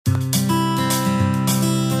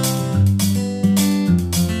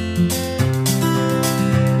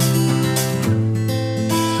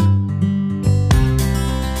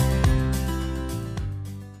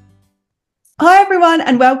everyone,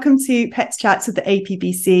 and welcome to Pets Chats with the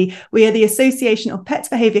APBC. We are the Association of Pet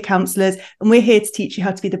Behaviour Counsellors, and we're here to teach you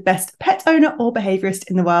how to be the best pet owner or behaviourist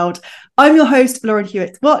in the world. I'm your host, Lauren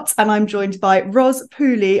Hewitt-Watt, and I'm joined by Roz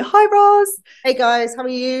Pooley. Hi, Roz. Hey, guys. How are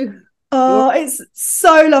you? Oh, it's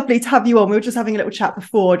so lovely to have you on. We were just having a little chat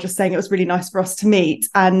before, just saying it was really nice for us to meet.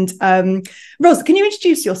 And Roz, can you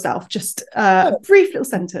introduce yourself? Just a brief little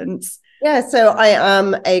sentence. Yeah, so I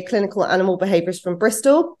am a clinical animal behaviourist from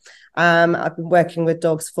Bristol. I've been working with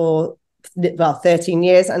dogs for 13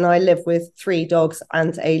 years, and I live with 3 dogs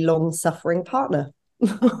and a long-suffering partner.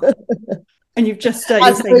 And you've just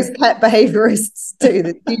as most pet behaviourists do,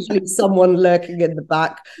 there's usually someone lurking in the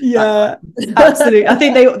back. Yeah, absolutely. I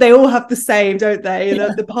think they all have the same, don't they?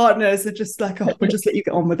 Yeah. The partners are just like, oh, we'll just let you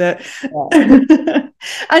get on with it. Yeah.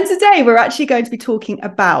 And today we're actually going to be talking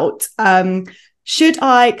about should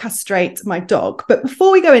I castrate my dog? But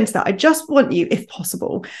before we go into that, I just want you, if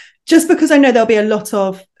possible, just because I know there'll be a lot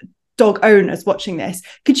of dog owners watching this,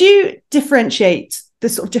 could you differentiate the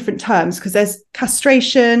sort of different terms? Because there's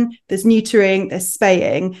castration, there's neutering, there's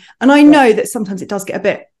spaying. And I know that sometimes it does get a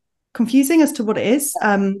bit confusing as to what it is.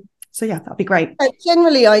 So yeah, that'd be great.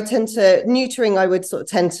 Generally, neutering, I would sort of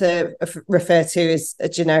tend to refer to as a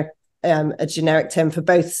generic term for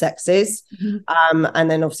both sexes. Mm-hmm. And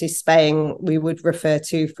then obviously spaying we would refer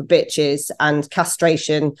to for bitches, and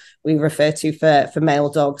castration we refer to for male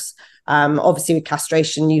dogs. Obviously with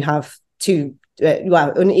castration you have two,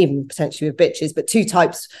 and even potentially with bitches, but 2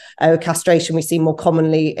 types of castration we see more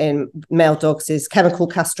commonly in male dogs is chemical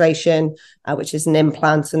castration, which is an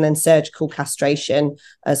implant, and then surgical castration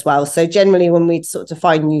as well. So generally when we sort of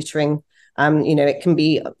define neutering, it can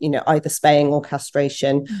be, either spaying or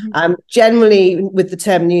castration. Mm-hmm. Generally, with the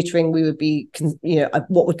term neutering, we would be,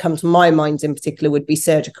 what would come to my mind in particular would be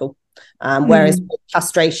surgical. Whereas with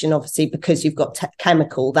castration, obviously, because you've got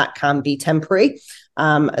chemical, that can be temporary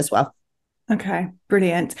as well. Okay,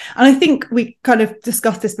 brilliant. And I think we kind of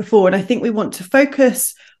discussed this before, and I think we want to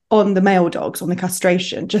focus on the male dogs, on the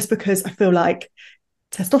castration, just because I feel like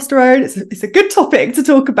testosterone, it's a good topic to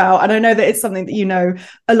talk about, and I know that it's something that you know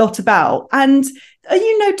a lot about. And are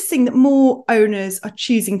you noticing that more owners are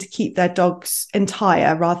choosing to keep their dogs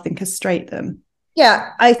entire rather than castrate them? Yeah,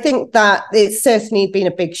 I think that it's certainly been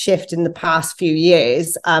a big shift in the past few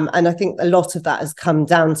years. And I think a lot of that has come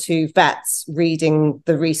down to vets reading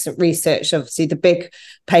the recent research. Obviously, the big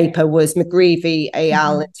paper was McGreevy et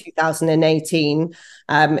al. In 2018.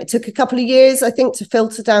 It took a couple of years, I think, to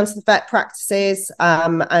filter down to the vet practices.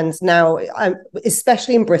 And now,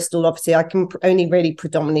 especially in Bristol, obviously, I can only really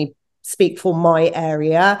predominantly speak for my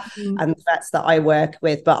area and the vets that I work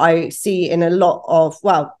with, but I see in a lot of,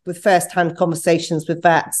 with first-hand conversations with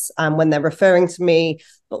vets when they're referring to me,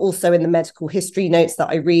 but also in the medical history notes that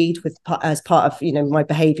I read as part of my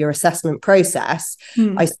behaviour assessment process.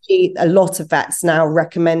 I see a lot of vets now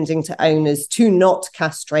recommending to owners to not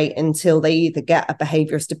castrate until they either get a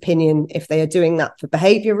behaviourist opinion if they are doing that for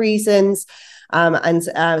behaviour reasons, and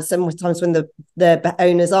sometimes when the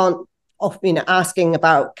owners aren't asking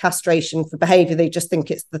about castration for behaviour, they just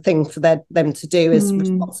think it's the thing for them to do as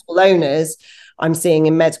responsible owners. I'm seeing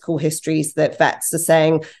in medical histories that vets are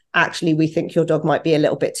saying, actually, we think your dog might be a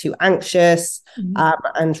little bit too anxious,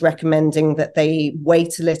 and recommending that they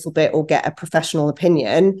wait a little bit or get a professional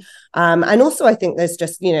opinion. And also, I think there's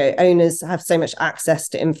just, owners have so much access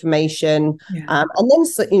to information, and then,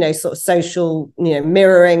 sort of social,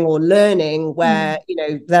 mirroring or learning where,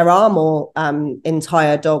 there are more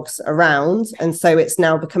entire dogs around. And so it's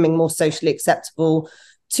now becoming more socially acceptable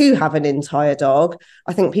to have an entire dog.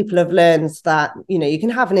 I think people have learned that, you can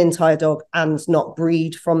have an entire dog and not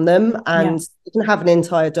breed from them, and you can have an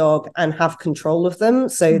entire dog and have control of them.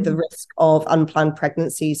 So the risk of unplanned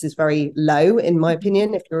pregnancies is very low, in my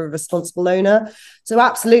opinion, if you're a responsible owner. So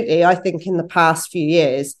absolutely, I think in the past few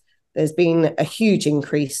years, there's been a huge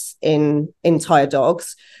increase in entire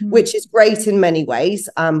dogs, which is great in many ways,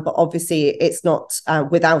 but obviously it's not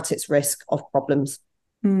without its risk of problems.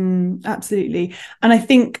 Absolutely. And I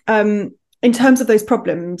think in terms of those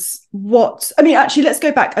problems, actually, let's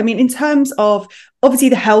go back. In terms of obviously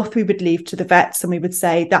the health, we would leave to the vets, and we would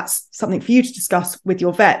say that's something for you to discuss with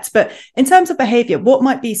your vet. But in terms of behaviour, what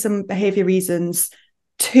might be some behaviour reasons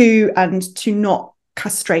to not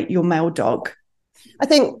castrate your male dog? I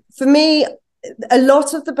think for me, a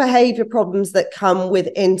lot of the behaviour problems that come with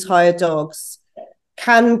entire dogs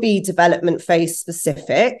can be development phase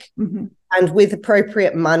specific, and with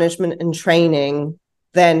appropriate management and training,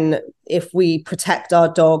 then if we protect our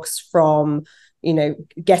dogs from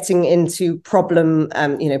getting into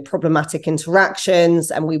problematic interactions,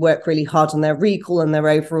 and we work really hard on their recall and their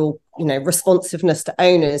overall responsiveness to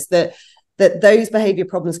owners, that that those behavior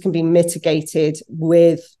problems can be mitigated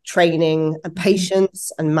with training and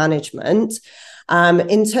patience and management.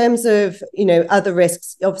 In terms of, other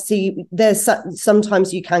risks, obviously there's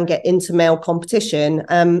sometimes you can get into male competition.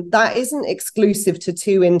 That isn't exclusive to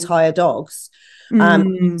two entire dogs.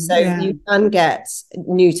 You can get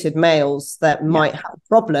neutered males that might have a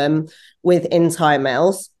problem with entire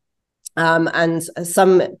males. And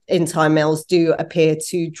some entire males do appear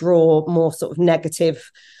to draw more sort of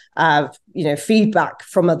negative feedback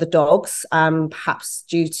from other dogs, perhaps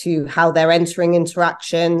due to how they're entering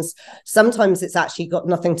interactions. Sometimes it's actually got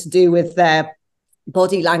nothing to do with their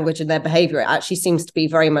body language and their behavior. It actually seems to be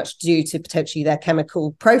very much due to potentially their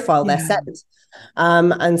chemical profile, their scent.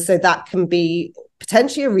 And so that can be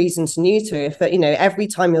potentially a reason to neuter. If, every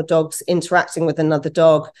time your dog's interacting with another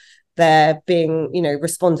dog, they're being,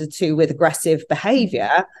 responded to with aggressive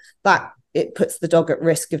behavior, that it puts the dog at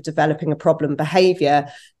risk of developing a problem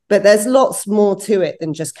behavior. But there's lots more to it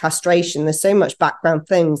than just castration. There's so much background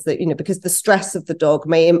things that, because the stress of the dog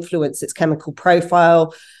may influence its chemical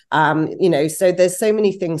profile. So there's so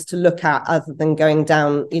many things to look at other than going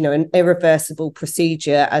down, an irreversible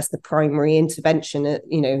procedure as the primary intervention,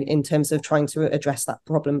 in terms of trying to address that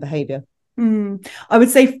problem behavior. I would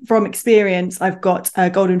say from experience, I've got a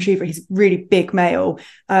golden retriever. He's a really big male,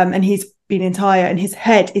 and he's been entire, and his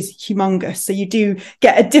head is humongous. So you do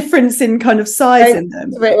get a difference in kind of size in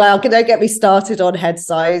them. Well, don't get me started on head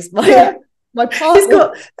size. My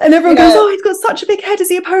partner, and everyone goes, "Oh, he's got such a big head. Is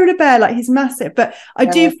he a polar bear? Like, he's massive." But I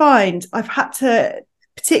do find I've had to,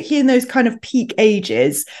 particularly in those kind of peak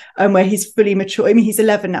ages, where he's fully mature. I mean, he's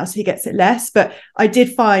 11 now, so he gets it less. But I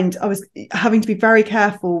did find I was having to be very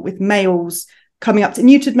careful with males coming up to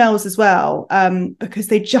neutered males as well, because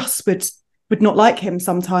they just would not like him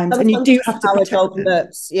sometimes, and you do have to how protect a dog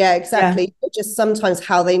looks. Yeah, exactly. Just sometimes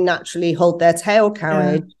how they naturally hold their tail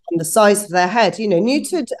carriage and the size of their head.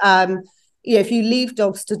 Neutered. If you leave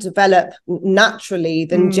dogs to develop naturally,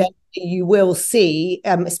 then generally you will see,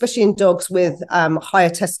 especially in dogs with higher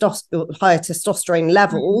testosterone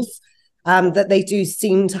levels, that they do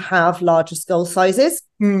seem to have larger skull sizes,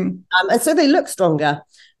 and so they look stronger.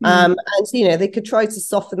 And they could try to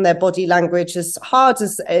soften their body language as hard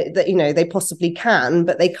as they possibly can,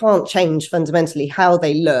 but they can't change fundamentally how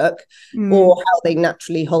they look or how they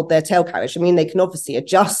naturally hold their tail carriage. I mean, they can obviously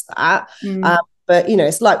adjust that. But,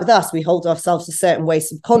 it's like with us, we hold ourselves a certain way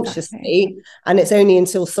subconsciously. And it's only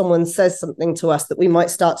until someone says something to us that we might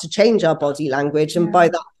start to change our body language. And by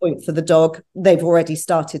that point for the dog, they've already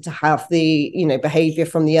started to have the, behavior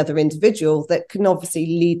from the other individual that can obviously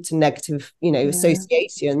lead to negative,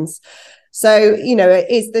 associations. So,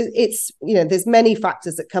 there's many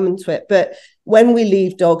factors that come into it. But when we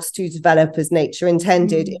leave dogs to develop as nature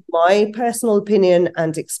intended, in my personal opinion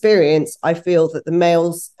and experience, I feel that the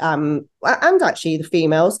males and actually the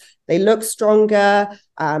females, they look stronger.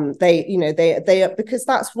 They because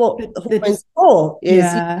that's what hormones are for.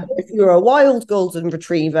 If you're a wild golden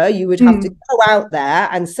retriever, you would have to go out there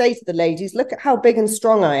and say to the ladies, "Look at how big and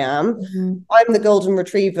strong I am. I'm the golden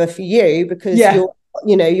retriever for you because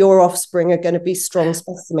your offspring are going to be strong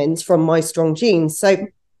specimens from my strong genes." So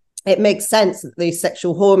it makes sense that these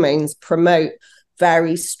sexual hormones promote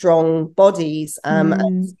very strong bodies.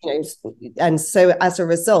 And so as a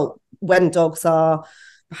result, when dogs are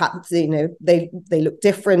perhaps, they look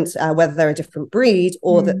different, whether they're a different breed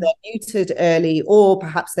or that they're neutered early, or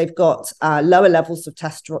perhaps they've got lower levels of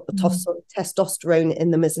testosterone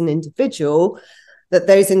in them as an individual, that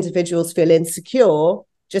those individuals feel insecure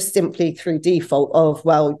just simply through default of,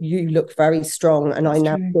 well, you look very strong and I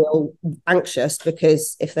now feel anxious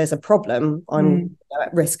because if there's a problem, I'm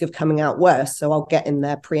at risk of coming out worse. So I'll get in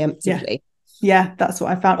there preemptively. Yeah, that's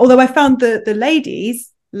what I found. Although I found the ladies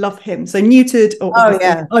love him. So neutered or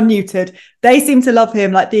unneutered, they seem to love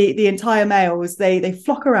him. Like the entire males, they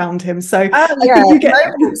flock around him. So I think you get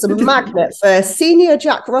it's a magnet for senior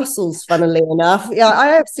Jack Russells, funnily enough. Yeah, I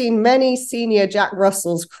have seen many senior Jack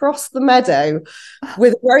Russells cross the meadow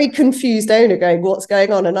with a very confused owner going, "What's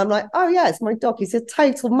going on?" And I'm like, "Oh yeah, it's my dog. He's a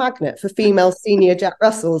total magnet for female senior Jack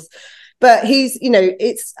Russells." But he's,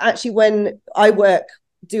 it's actually when I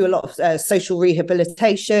do a lot of social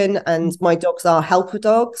rehabilitation, and my dogs are helper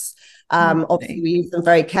dogs. Obviously we use them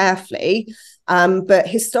very carefully, but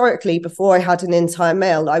historically, before I had an entire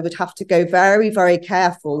male, I would have to go very, very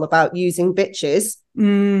careful about using bitches,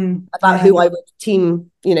 about who I would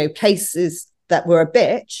team cases that were a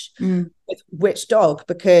bitch with which dog,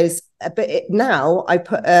 because now I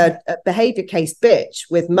put a behavior case bitch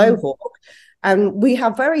with Mohawk, and we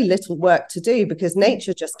have very little work to do because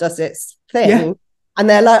nature just does its thing. And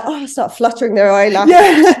they're like, start fluttering their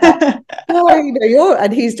eyelashes. oh,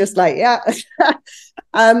 and he's just like, yeah.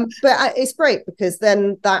 But it's great because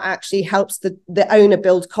then that actually helps the owner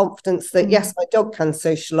build confidence that yes, my dog can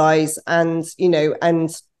socialize, and and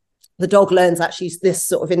the dog learns actually this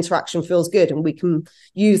sort of interaction feels good, and we can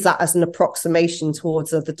use that as an approximation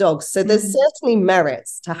towards other dogs. So there's certainly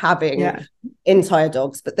merits to having entire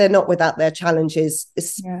dogs, but they're not without their challenges,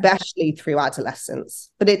 especially through adolescence.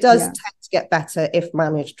 But it does tend to get better if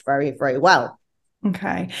managed very, very well.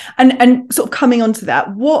 Okay. And sort of coming on to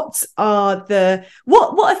that, what are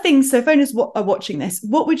things, so if owners are watching this,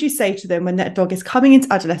 what would you say to them when their dog is coming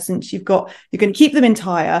into adolescence? You're going to keep them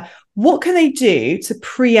entire. What can they do to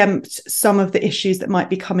preempt some of the issues that might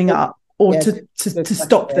be coming up, or to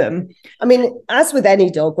stop them? I mean, as with any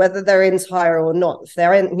dog, whether they're entire or not, if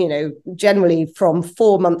they're in, generally from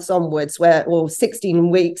 4 months onwards, or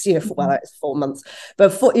 16 weeks, well, it's 4 months,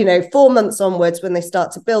 but 4 months onwards, when they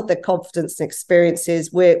start to build their confidence and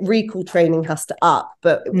experiences, where recall training has to up.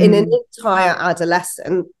 But in an entire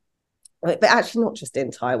adolescent, but actually not just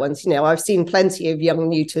entire ones, I've seen plenty of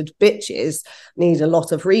young neutered bitches need a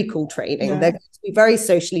lot of recall training. They're going to be very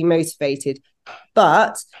socially motivated.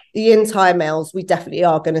 But the entire males, we definitely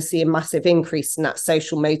are going to see a massive increase in that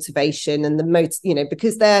social motivation and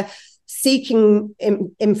because they're seeking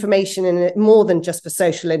information in it more than just for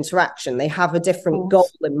social interaction. They have a different goal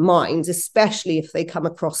in mind, especially if they come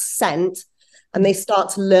across scent and they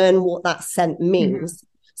start to learn what that scent means.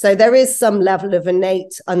 So there is some level of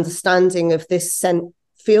innate understanding of this scent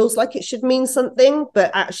feels like it should mean something,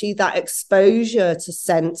 but actually that exposure to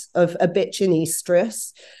scent of a bitch in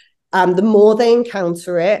estrus, the more they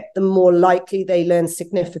encounter it, the more likely they learn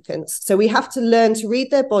significance. So we have to learn to read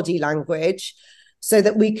their body language so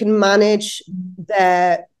that we can manage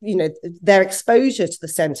their exposure to the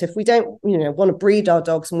scent. If we don't, want to breed our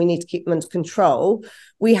dogs and we need to keep them under control,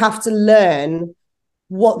 we have to learn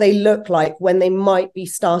what they look like when they might be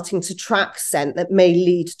starting to track scent that may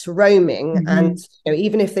lead to roaming. And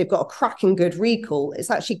even if they've got a cracking good recall,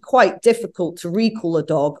 it's actually quite difficult to recall a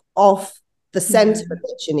dog off the scent of a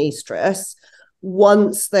bitch in estrus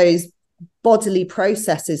once those bodily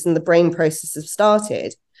processes and the brain processes have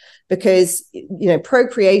started, because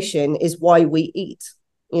procreation is why we eat.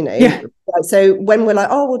 So when we're like,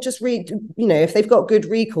 oh, we'll just read, if they've got good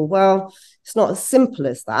recall, well, it's not as simple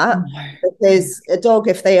as that. Because a dog,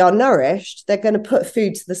 if they are nourished, they're going to put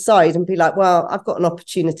food to the side and be like, well, I've got an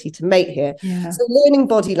opportunity to mate here. So learning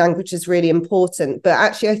body language is really important. But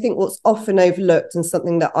actually, I think what's often overlooked, and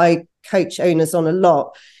something that I coach owners on a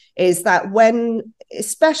lot, is that when,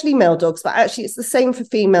 especially male dogs, but actually it's the same for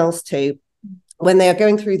females too, when they are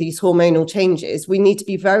going through these hormonal changes, we need to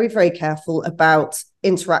be very, very careful about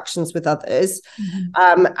interactions with others,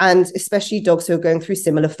 and especially dogs who are going through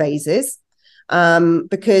similar phases,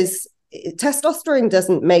 because testosterone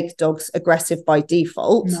doesn't make dogs aggressive by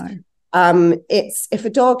default. It's if a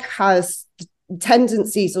dog has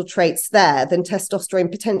tendencies or traits there, then testosterone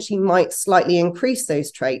potentially might slightly increase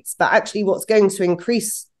those traits. But actually what's going to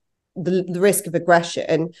increase the risk of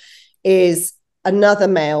aggression is another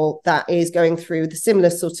male that is going through the similar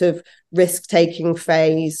sort of risk-taking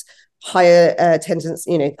phase, higher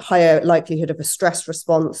higher likelihood of a stress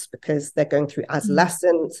response because they're going through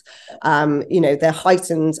adolescence, their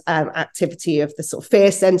heightened activity of the sort of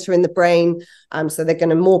fear center in the brain, so they're going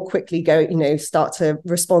to more quickly start to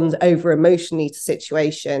respond over emotionally to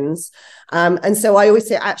situations, and so I always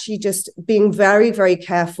say actually just being very, very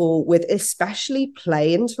careful with especially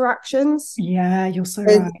play interactions. You're so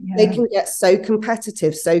right. They can get so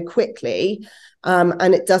competitive so quickly.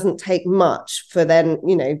 And it doesn't take much for then,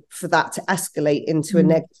 for that to escalate into a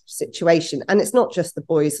negative situation. And it's not just the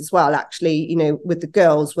boys as well, actually, with the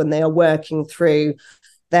girls, when they are working through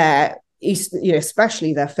their,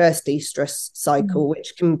 especially their first estrus cycle,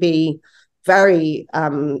 which can be very,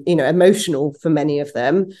 emotional for many of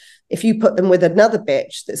them. If you put them with another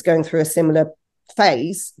bitch that's going through a similar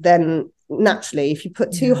phase, then naturally, if you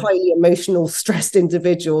put two highly emotional, stressed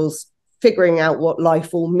individuals figuring out what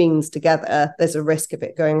life all means together, there's a risk of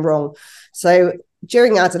it going wrong. So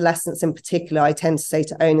during adolescence in particular, I tend to say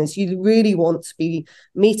to owners, you really want to be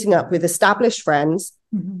meeting up with established friends,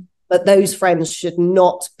 but those friends should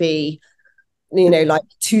not be, like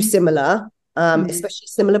too similar, especially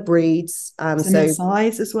similar breeds. Similar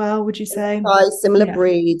size as well, would you say? Similar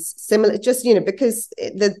breeds, similar, just, because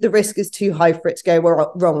the risk is too high for it to go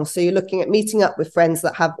wrong. So you're looking at meeting up with friends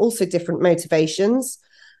that have also different motivations.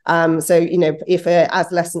 So, if an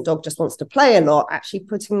adolescent dog just wants to play a lot, actually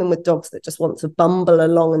putting them with dogs that just want to bumble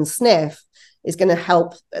along and sniff is going to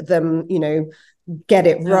help them, get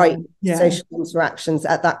it right, yeah. social interactions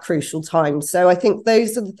at that crucial time. So I think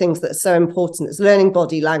those are the things that are so important. It's learning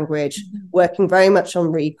body language, working very much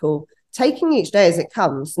on recall, taking each day as it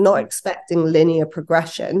comes, not expecting linear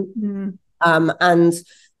progression, and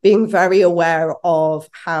being very aware of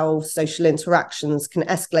how social interactions can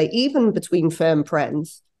escalate, even between firm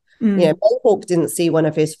friends. Mohawk didn't see one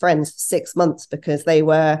of his friends for 6 months because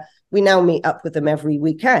we now meet up with them every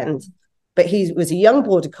weekend. But he was a young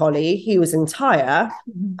border collie, he was entire,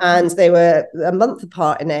 and they were a month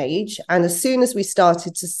apart in age. And as soon as we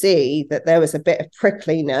started to see that there was a bit of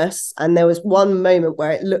prickliness, and there was one moment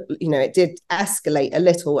where it looked, it did escalate a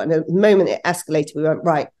little. And the moment it escalated, we went,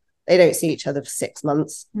 right, they don't see each other for 6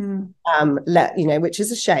 months, which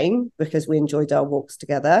is a shame because we enjoyed our walks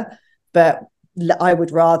together. But I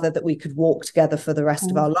would rather that we could walk together for the rest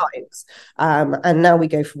of our lives. And now we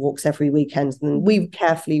go for walks every weekend, and we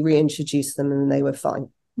carefully reintroduced them and they were fine.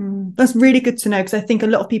 That's really good to know, because I think a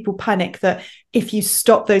lot of people panic that if you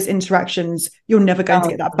stop those interactions, you're never going to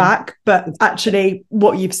get that back. But actually,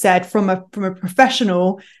 what you've said from a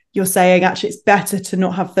professional, you're saying actually it's better to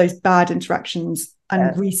not have those bad interactions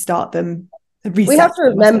and restart them. We have to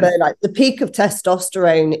remember, like, the peak of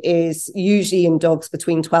testosterone is usually in dogs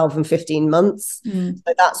between 12 and 15 months.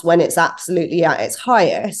 So that's when it's absolutely at its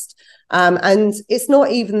highest. And it's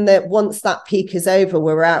not even that once that peak is over,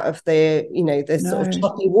 we're out of the sort of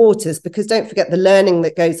choppy waters, because don't forget the learning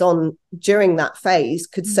that goes on during that phase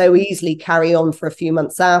could so easily carry on for a few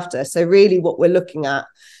months after. So really what we're looking at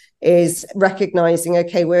is recognizing,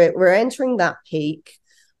 okay, we're entering that peak.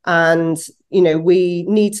 And, we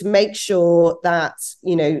need to make sure that,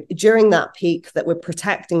 during that peak that we're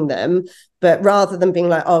protecting them, but rather than being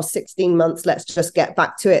like, 16 months, let's just get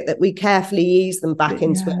back to it, that we carefully ease them back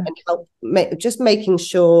into it and help just making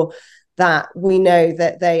sure that we know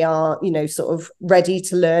that they are, sort of ready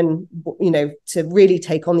to learn, to really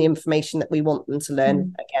take on the information that we want them to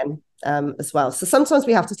learn again. As well. So sometimes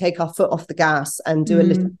we have to take our foot off the gas and do a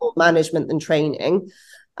little more management than training.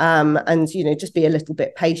 And just be a little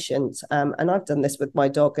bit patient, and I've done this with my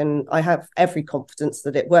dog, and I have every confidence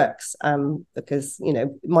that it works, because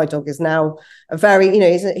my dog is now a very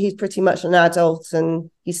he's pretty much an adult, and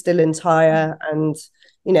he's still entire, and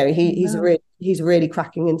he's a really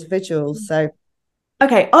cracking individual. So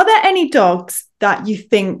okay, are there any dogs that you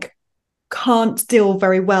think can't deal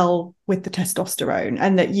very well with the testosterone,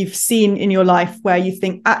 and that you've seen in your life where you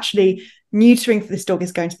think actually neutering for this dog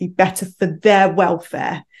is going to be better for their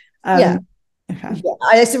welfare? Okay.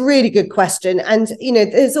 It's a really good question, and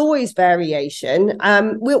there's always variation.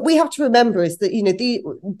 We have to remember is that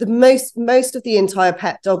the most of the entire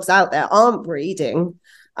pet dogs out there aren't breeding.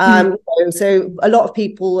 So a lot of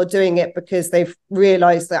people are doing it because they've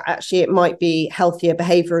realized that actually it might be healthier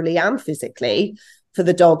behaviorally and physically for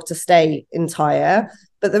the dog to stay entire.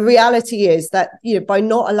 But the reality is that, by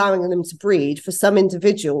not allowing them to breed, for some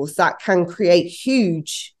individuals, that can create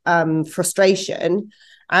huge frustration.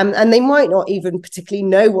 And they might not even particularly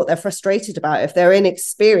know what they're frustrated about if they're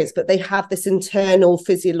inexperienced, but they have this internal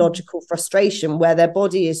physiological frustration where their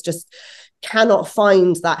body is just cannot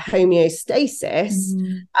find that homeostasis.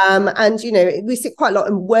 And, we see quite a lot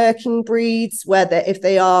in working breeds where if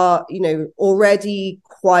they are, already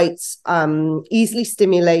quite easily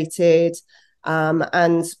stimulated,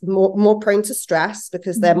 and more prone to stress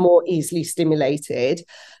because they're more easily stimulated,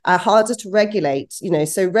 harder to regulate,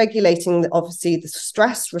 so regulating obviously the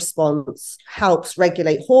stress response helps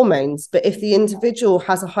regulate hormones. But if the individual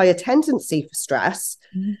has a higher tendency for stress,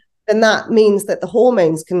 then that means that the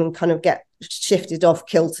hormones can kind of get shifted off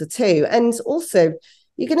kilter too. And also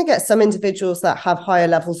you're going to get some individuals that have higher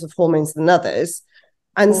levels of hormones than others.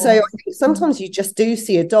 And so I think sometimes you just do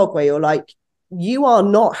see a dog where you're like, you are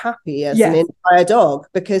not happy as an entire dog,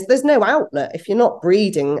 because there's no outlet. If you're not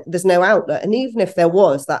breeding, there's no outlet. And even if there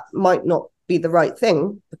was, that might not be the right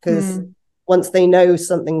thing, because once they know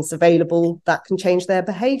something's available, that can change their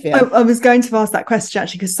behavior. I was going to ask that question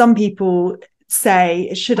actually, because some people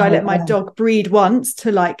say, should I let my dog breed once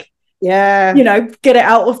to get it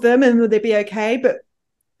out of them, and will they be okay? But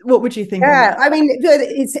what would you think? I mean,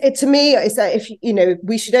 to me, it's that if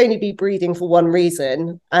we should only be breeding for one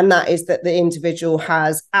reason, and that is that the individual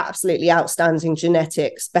has absolutely outstanding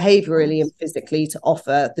genetics, behaviorally and physically, to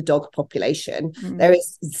offer the dog population. There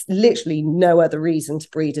is literally no other reason to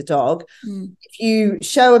breed a dog. If you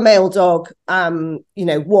show a male dog,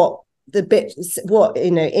 what the bit, what,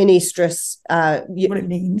 in estrus, what it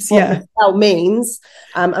means, what the cell means,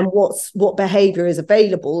 and what behavior is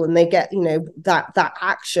available, and they get that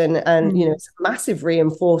action, and it's a massive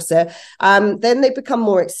reinforcer. Then they become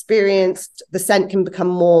more experienced, the scent can become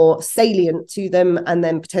more salient to them, and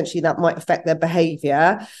then potentially that might affect their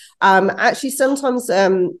behavior. Actually, sometimes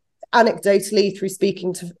anecdotally, through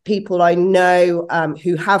speaking to people I know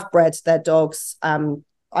who have bred their dogs,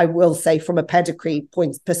 I will say from a pedigree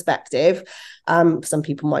point perspective, some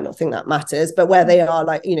people might not think that matters, but where they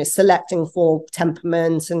are selecting for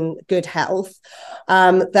temperament and good health,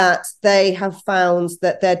 that they have found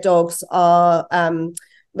that their dogs are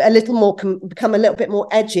a little more become a little bit more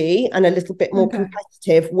edgy and a little bit more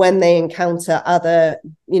competitive when they encounter other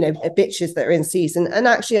bitches that are in season. And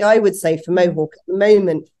actually, I would say for Mohawk at the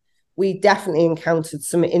moment, we definitely encountered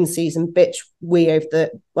some in-season bitch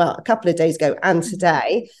a couple of days ago and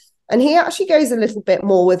today. And he actually goes a little bit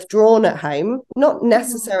more withdrawn at home, not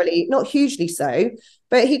necessarily, not hugely so,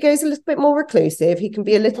 but he goes a little bit more reclusive. He can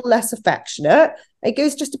be a little less affectionate. It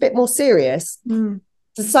goes just a bit more serious.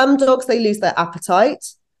 For some dogs, they lose their appetite.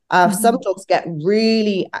 Some dogs get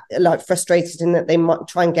really frustrated in that they might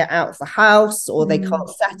try and get out of the house, or they can't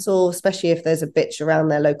settle, especially if there's a bitch around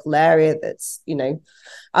their local area that's,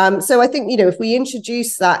 so I think, if we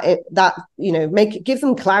introduce give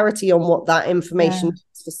them clarity on what that information is.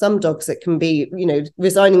 For some dogs, it can be,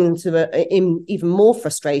 resigning them to even more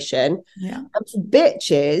frustration. And for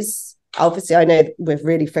bitches, obviously, I know we're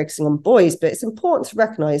really focusing on boys, but it's important to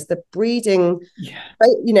recognize that breeding,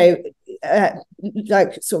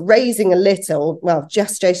 sort of raising a litter,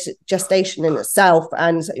 gestation in itself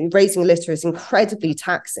and raising a litter is incredibly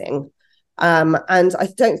taxing. And I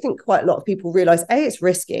don't think quite a lot of people realize, it's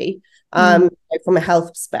risky from a health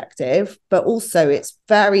perspective, but also it's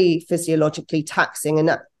very physiologically taxing, and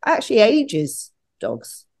that actually ages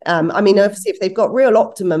dogs. Obviously, if they've got real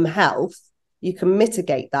optimum health, you can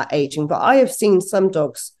mitigate that aging. But I have seen some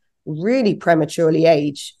dogs really prematurely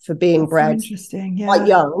age for being bred quite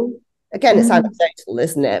young. Again, it's anecdotal,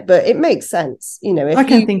 isn't it? But it makes sense. I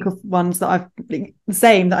can think of ones that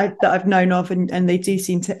I've known of, and they do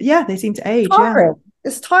seem to, they seem to age. Tiring.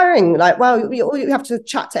 It's tiring. You have to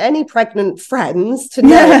chat to any pregnant friends to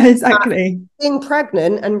know exactly. Being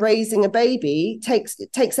pregnant and raising a baby takes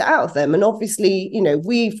it out of them. And obviously,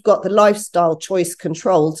 we've got the lifestyle choice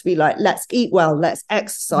control to be like, let's eat well, let's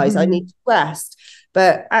exercise, I need to rest.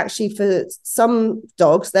 But actually, for some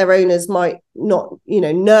dogs, their owners might not,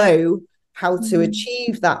 know how to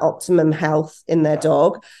achieve that optimum health in their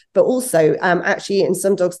dog. But also, actually, in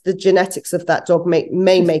some dogs, the genetics of that dog may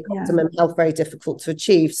make optimum health very difficult to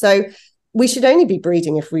achieve. So we should only be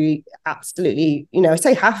breeding if we absolutely, I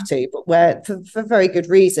say have to, but where for very good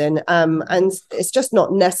reason. And it's just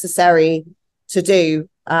not necessary to do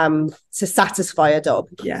to satisfy a dog.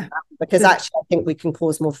 Because actually, I think we can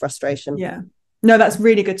cause more frustration. No, that's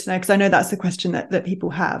really good to know, because I know that's the question that people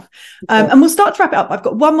have. And we'll start to wrap it up. I've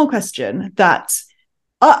got one more question that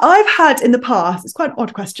I've had in the past. It's quite an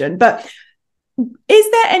odd question, but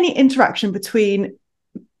is there any interaction between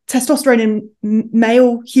testosterone in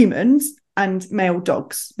male humans and male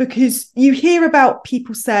dogs? Because you hear about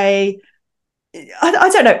people say, I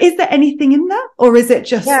don't know, is there anything in that? Or is it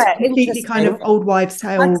just completely kind of old wives'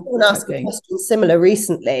 tale? I had someone ask a question similar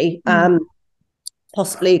recently.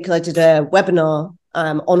 Possibly because I did a webinar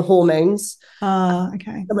on hormones.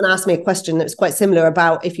 Someone asked me a question that was quite similar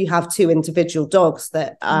about if you have two individual dogs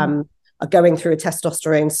that are going through a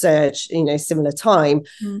testosterone surge, similar time.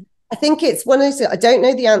 I think it's one of those, I don't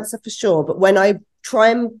know the answer for sure, but when I try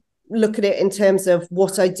and look at it in terms of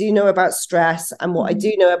what I do know about stress and what I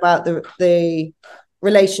do know about the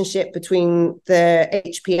relationship between the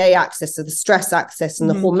HPA axis, so the stress axis, and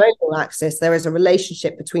the hormonal axis, there is a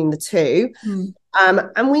relationship between the two.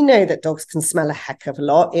 And we know that dogs can smell a heck of a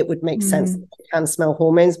lot. It would make sense that they can smell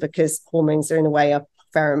hormones, because hormones are in a way a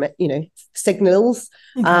pheromone, signals,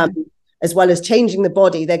 as well as changing the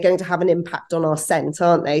body. They're going to have an impact on our scent,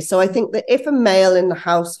 aren't they? So I think that if a male in the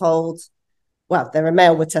household, they're a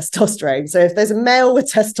male with testosterone. So if there's a male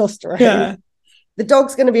with testosterone, the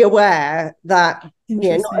dog's going to be aware that,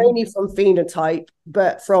 not only from phenotype,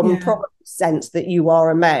 but from probably sense that you are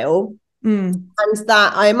a male. And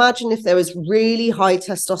that, I imagine, if there was really high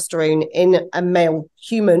testosterone in a male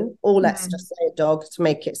human, or let's just say a dog, to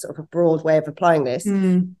make it sort of a broad way of applying this,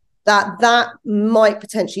 that might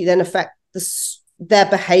potentially then affect their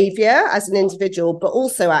behavior as an individual, but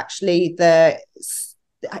also actually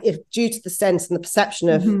if due to the sense and the perception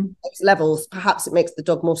of those levels, perhaps it makes the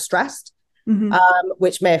dog more stressed.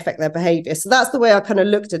 Which may affect their behavior. So that's the way I kind of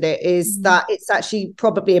looked at it, is that it's actually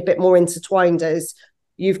probably a bit more intertwined as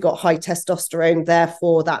you've got high testosterone,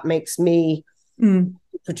 therefore that makes me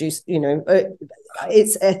produce,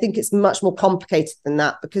 I think it's much more complicated than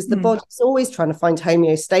that, because the body's always trying to find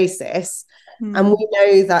homeostasis. And we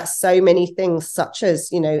know that so many things, such as,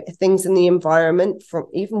 things in the environment, from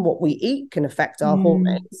even what we eat, can affect our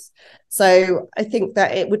hormones. So I think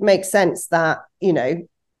that it would make sense that,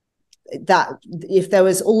 that if there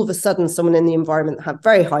was all of a sudden someone in the environment that had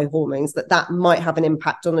very high hormones, that might have an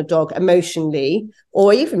impact on a dog emotionally,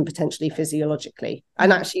 or even potentially physiologically.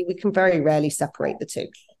 And actually, we can very rarely separate the two.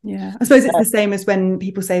 Yeah, I suppose it's the same as when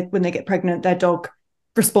people say when they get pregnant, their dog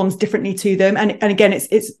responds differently to them. And again,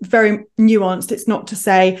 it's very nuanced. It's not to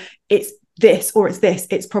say it's this or it's this.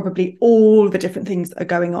 It's probably all the different things that are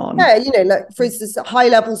going on. Yeah, like for instance, high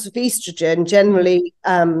levels of estrogen generally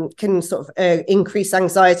can sort of increase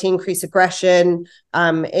anxiety, increase aggression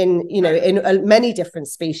in many different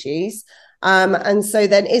species. And so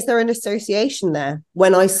then, is there an association there?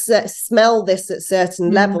 When I smell this at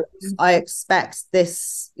certain levels, I expect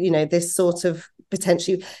this, this sort of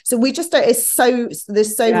potentially. So we just don't.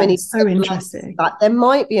 There's so many. So interesting. That there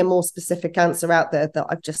might be a more specific answer out there that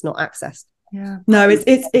I've just not accessed. Yeah. No,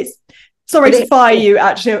 it's. Sorry to fire you,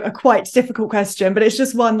 actually, a quite difficult question, but it's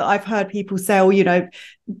just one that I've heard people say, oh,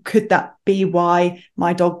 could that be why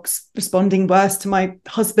my dog's responding worse to my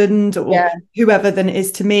husband or whoever than it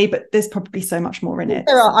is to me? But there's probably so much more in it.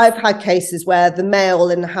 I've had cases where the male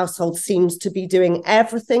in the household seems to be doing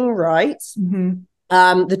everything right.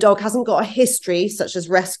 The dog hasn't got a history, such as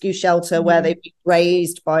rescue shelter, where they've been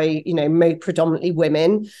raised by, predominantly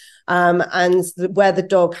women, and where the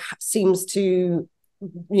dog seems to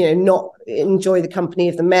not enjoy the company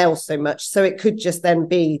of the male so much. So it could just then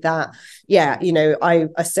be that, I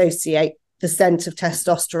associate the scent of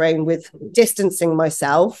testosterone with distancing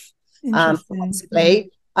myself, possibly.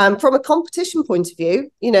 From a competition point of view,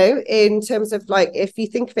 in terms of, like, if you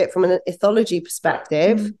think of it from an ethology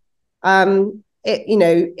perspective,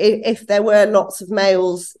 if there were lots of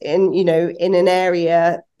males in an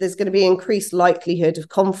area, there's going to be increased likelihood of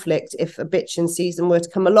conflict if a bitching season were to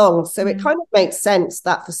come along. So it kind of makes sense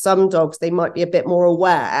that for some dogs, they might be a bit more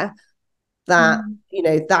aware that,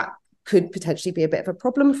 that could potentially be a bit of a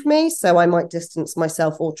problem for me. So I might distance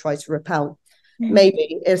myself or try to repel.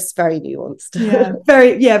 Maybe it's very nuanced.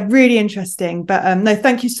 Really interesting. But no,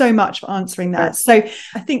 thank you so much for answering that. So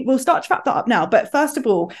I think we'll start to wrap that up now. But first of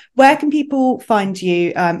all, where can people find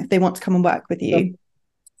you if they want to come and work with you?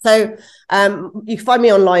 So you can find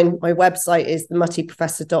me online. My website is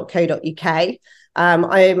themuttyprofessor.co.uk.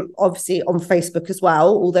 I am obviously on Facebook as well,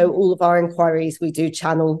 although all of our inquiries we do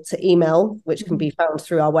channel to email, which can be found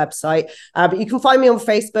through our website. But you can find me on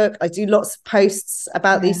Facebook. I do lots of posts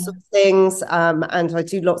about these sort of things, and I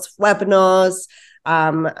do lots of webinars.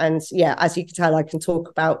 And as you can tell, I can talk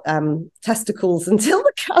about testicles until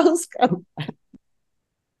the cows come back.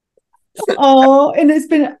 Oh, and it's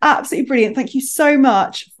been absolutely brilliant. Thank you so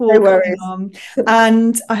much for coming on.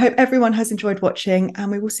 And I hope everyone has enjoyed watching,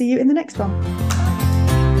 and we will see you in the next one.